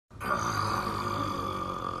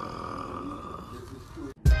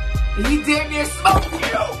He damn near smoked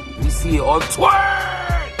you. We see it on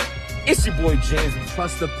Twerk. It's your boy James.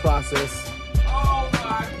 Trust the process. Oh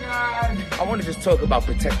my God. I want to just talk about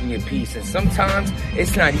protecting your peace. And sometimes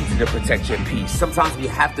it's not easy to protect your peace. Sometimes we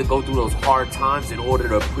have to go through those hard times in order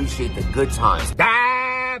to appreciate the good times.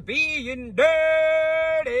 Die being dirty.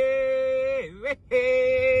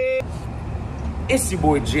 It's your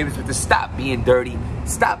boy James with the Stop Being Dirty,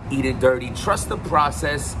 Stop Eating Dirty, Trust the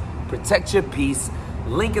Process, Protect Your Peace.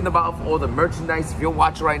 Link in the bottom for all the merchandise. If you're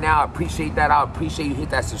watching right now, I appreciate that. I appreciate you hit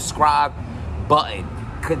that subscribe button.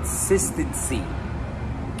 Consistency.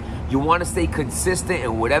 You want to stay consistent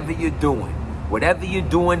in whatever you're doing. Whatever you're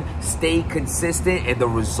doing, stay consistent, and the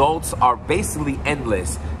results are basically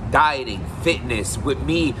endless. Dieting, fitness, with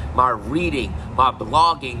me, my reading, my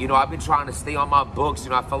blogging. You know, I've been trying to stay on my books. You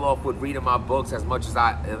know, I fell off with reading my books as much as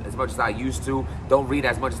I used to. Don't read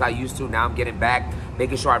as much as I used to. Now I'm getting back,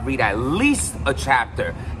 making sure I read at least a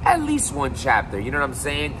chapter, at least one chapter. You know what I'm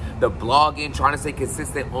saying? The blogging, trying to stay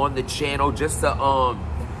consistent on the channel, just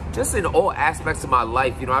in all aspects of my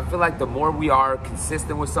life. You know, I feel like the more we are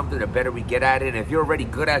consistent with something, the better we get at it. And if you're already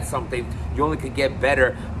good at something, you only can get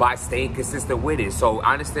better by staying consistent with it. So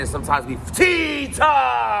I understand sometimes we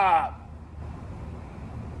T-Top!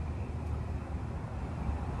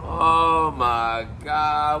 Oh my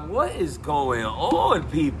God, what is going on,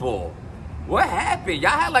 people? What happened?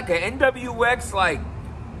 Y'all had like an NWX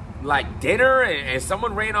like dinner and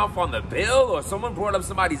someone ran off on the bill, or someone brought up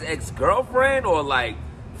somebody's ex-girlfriend, or like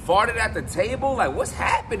farted at the table? Like, what's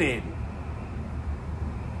happening?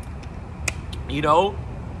 You know,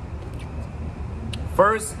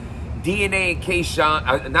 first DNA and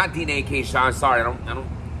K-Shine, not DNA and K-Shine. Sorry,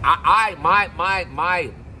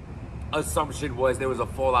 my assumption was there was a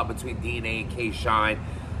fallout between DNA and K-Shine,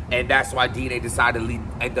 and that's why DNA decided to leave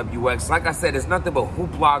NWX. Like I said, there's nothing but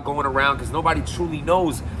hoopla going around because nobody truly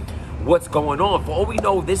knows what's going on. For all we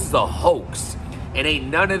know, this is a hoax, and ain't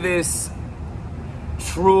none of this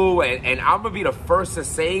true. And I'm gonna be the first to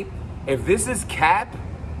say, if this is cap,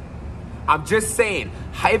 I'm just saying,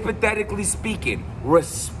 hypothetically speaking,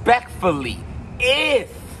 respectfully,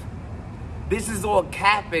 if this is all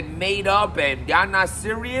cap and made up and y'all not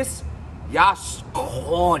serious, y'all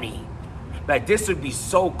corny. Like, this would be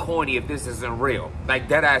so corny if this isn't real. Like,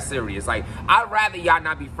 dead ass serious. Like, I'd rather y'all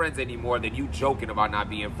not be friends anymore than you joking about not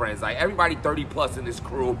being friends. Like, everybody 30 plus in this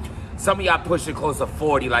crew, some of y'all pushing close to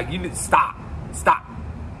 40. Like, you need to stop.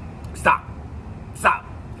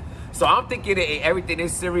 So I'm thinking that everything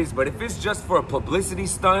is serious, but if it's just for a publicity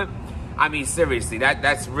stunt, I mean, seriously,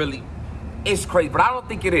 that's really, it's crazy. But I don't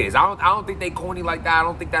think it is. I don't think they corny like that.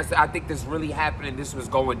 I think this really happened and this was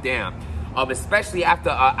going down. Especially after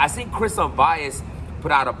I seen Chris Unbiased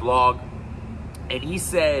put out a blog, and he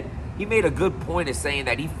said, he made a good point in saying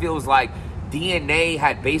that he feels like DNA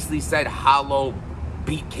had basically said Hollow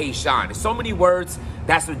beat K-Shine. In so many words,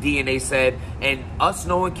 that's what DNA said. And us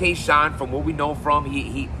knowing K-Shine, from what we know from,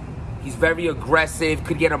 he's very aggressive,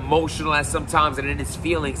 could get emotional at sometimes and in his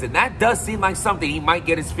feelings. And that does seem like something he might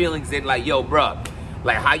get his feelings in. Like, yo, bruh,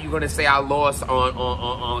 like, how you gonna say I lost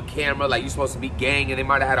on camera? Like, you supposed to be gang, and they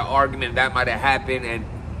might have had an argument, that might have happened, and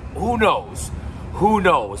who knows? Who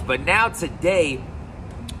knows? But now today,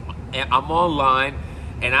 I'm online,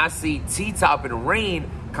 and I see T-Top and Rain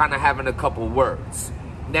kind of having a couple words.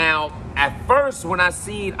 Now, at first, when I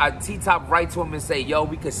seen T-Top write to him and say, yo,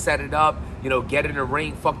 we could set it up, you know, get in the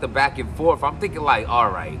ring, fuck the back and forth, I'm thinking like, all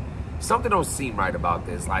right, something don't seem right about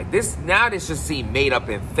this. Like, this just seemed made up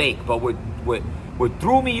and fake. But what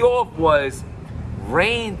threw me off was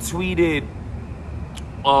Rain tweeted,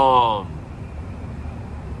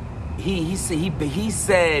 he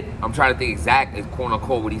said, I'm trying to think exactly, quote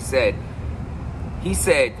unquote, what he said. He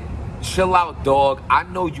said, chill out, dog. I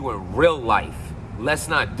know you in real life. Let's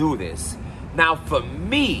not do this. Now, for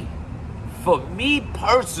me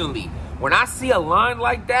personally, when I see a line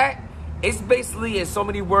like that, it's basically, in so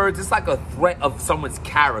many words, it's like a threat of someone's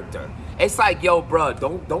character. It's like, yo, bro,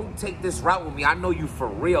 don't take this route with me. I know you for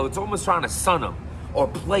real. It's almost trying to sun him or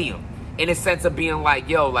play him in a sense of being like,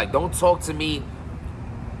 yo, like, don't talk to me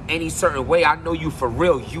any certain way. I know you for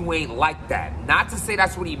real. You ain't like that. Not to say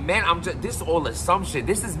that's what he meant. This is all assumption.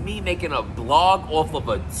 This is me making a blog off of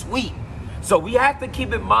a tweet. So we have to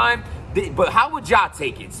keep in mind, but how would y'all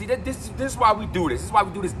take it? See, this is why we do this. This is why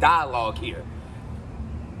we do this dialogue here.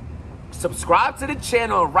 Subscribe to the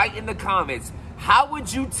channel and write in the comments, how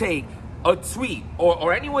would you take a tweet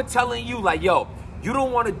or anyone telling you like, yo, you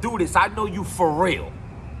don't want to do this, I know you for real?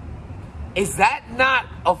 Is that not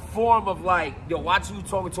a form of like, yo, watch who you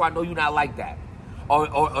talking to, I know you not like that? Or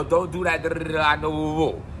don't do that, I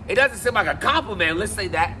know. It doesn't seem like a compliment, let's say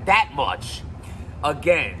that much.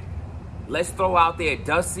 Again, let's throw out there, it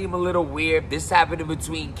does seem a little weird. This happened in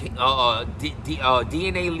between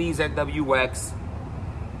DNA leaves NWX.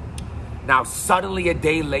 Now, suddenly a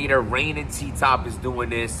day later, Rain and T-Top is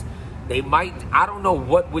doing this. They might, I don't know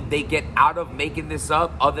what would they get out of making this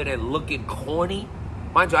up other than looking corny.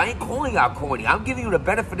 Mind you, I ain't calling out corny. I'm giving you the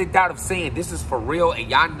benefit of the doubt of saying this is for real and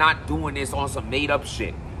y'all not doing this on some made up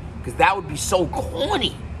shit. Because that would be so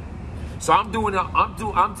corny. So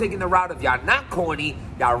I'm taking the route of y'all not corny,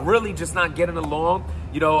 y'all really just not getting along.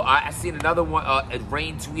 You know, I seen another one,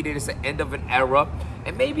 Rain tweeted it's the end of an era,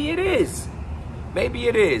 and maybe it is. Maybe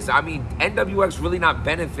it is. I mean, NWX really not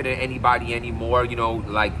benefiting anybody anymore. You know,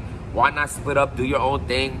 like, why not split up, do your own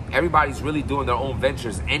thing? Everybody's really doing their own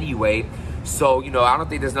ventures anyway. So, you know, I don't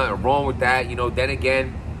think there's nothing wrong with that. You know, then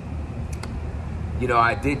again, you know,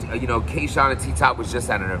 I did, you know, K-Shine and T-Top was just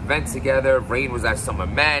at an event together. Rain was at Summer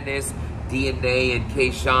Madness. DNA and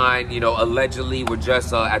K-Shine, you know, allegedly were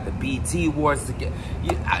just at the BT Awards together.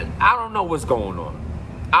 I don't know what's going on.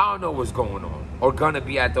 I don't know what's going on. Or gonna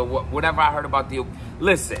be at the, whatever I heard about the,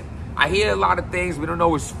 listen, I hear a lot of things. We don't know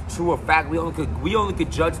what's true or fact. We only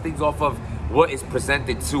could judge things off of what is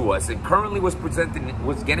presented to us. And currently what's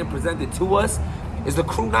getting presented to us is the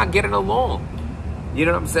crew not getting along. You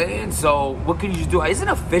know what I'm saying? So what can you just do? Isn't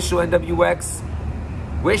official NWX?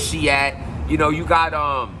 Where's she at? You know, you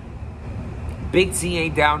got Big T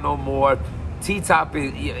ain't down no more. T-Top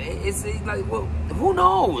is, it's like, well, who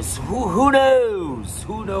knows? Who knows?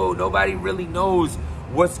 Who knows? Nobody really knows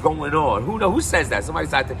what's going on. Who knows? Who says that? Somebody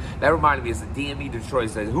said that reminded me. It's a DME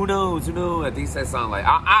Detroit says, who knows? Who knows? I think he said something like,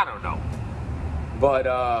 I don't know. But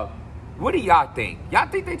what do y'all think? Y'all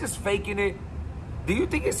think they just faking it? Do you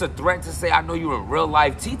think it's a threat to say, I know you in real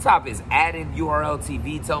life? T-Top is adding URL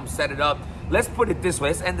TV. Tell them set it up. Let's put it this way.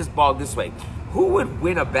 Let's end this ball this way. Who would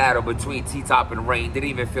win a battle between T-Top and Rain? Didn't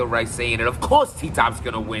even feel right saying it. Of course T-Top's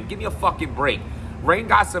going to win. Give me a fucking break. Rain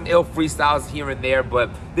got some ill freestyles here and there, but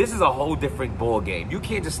this is a whole different ball game. You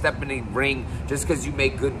can't just step in the ring just because you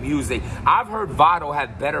make good music. I've heard Vado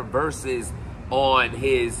have better verses on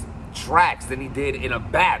his tracks than he did in a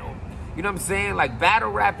battle. You know what I'm saying? Like,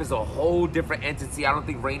 battle rap is a whole different entity. I don't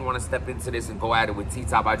think Rain want to step into this and go at it with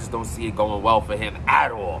T-Top. I just don't see it going well for him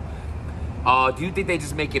at all. Do you think they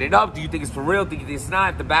just making it up? Do you think it's for real? Do you think it's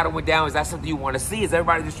not? If the battle went down, is that something you want to see? Is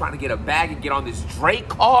everybody just trying to get a bag and get on this Drake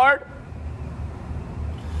card?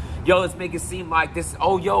 Yo, let's make it seem like this.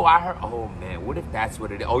 Oh, yo, I heard. Oh, man, what if that's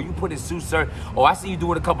what it is? Oh, you put in Sue Surf. Oh, I see you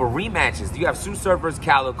doing a couple rematches. You have Sue Surf versus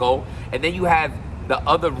Calico, and then you have the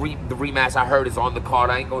other rematch I heard is on the card.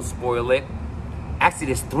 I ain't going to spoil it. Actually,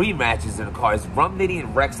 there's 3 matches in the card. It's Rum Nitty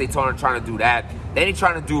and Rex. They trying to do that. Then they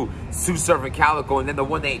trying to do Sue Surf and Calico. And then the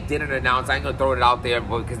one they didn't announce, I ain't going to throw it out there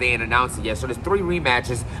because they ain't announced it yet. So there's 3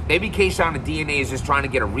 rematches. Maybe K-Shine and DNA is just trying to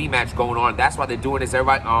get a rematch going on. That's why they're doing this.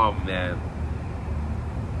 Everybody, oh, man.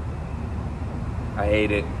 I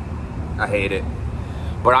hate it. I hate it.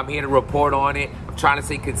 But I'm here to report on it. I'm trying to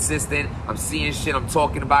stay consistent. I'm seeing shit. I'm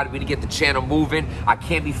talking about it. We need to get the channel moving. I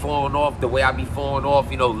can't be falling off the way I be falling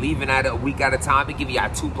off, you know, leaving at a week at a time and giving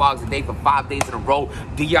y'all 2 blogs a day for 5 days in a row.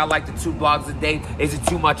 Do y'all like the 2 blogs a day? Is it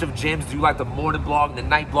too much of gyms? Do you like the morning blog, the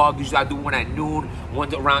night blog? Usually I do one at noon,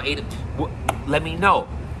 one around 8. Let me know.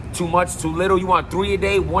 Too much, too little? You want 3 a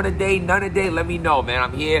day, 1 a day, none a day? Let me know, man.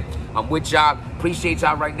 I'm here. I'm with y'all. Appreciate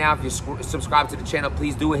y'all right now. If you're subscribed to the channel,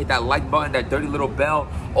 please do it. Hit that like button, that dirty little bell,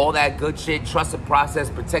 all that good shit. Trust the process.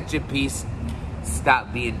 Protect your peace.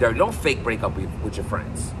 Stop being dirty. Don't fake break up with your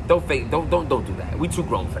friends. Don't do that. We too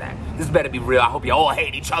grown for that. This better be real. I hope you all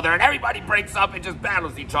hate each other and everybody breaks up and just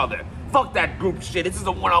battles each other. Fuck that group shit. This is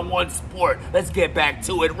a one-on-one sport. Let's get back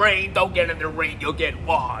to it. Rain, don't get in the ring. You'll get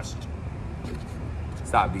washed.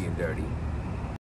 Stop being dirty.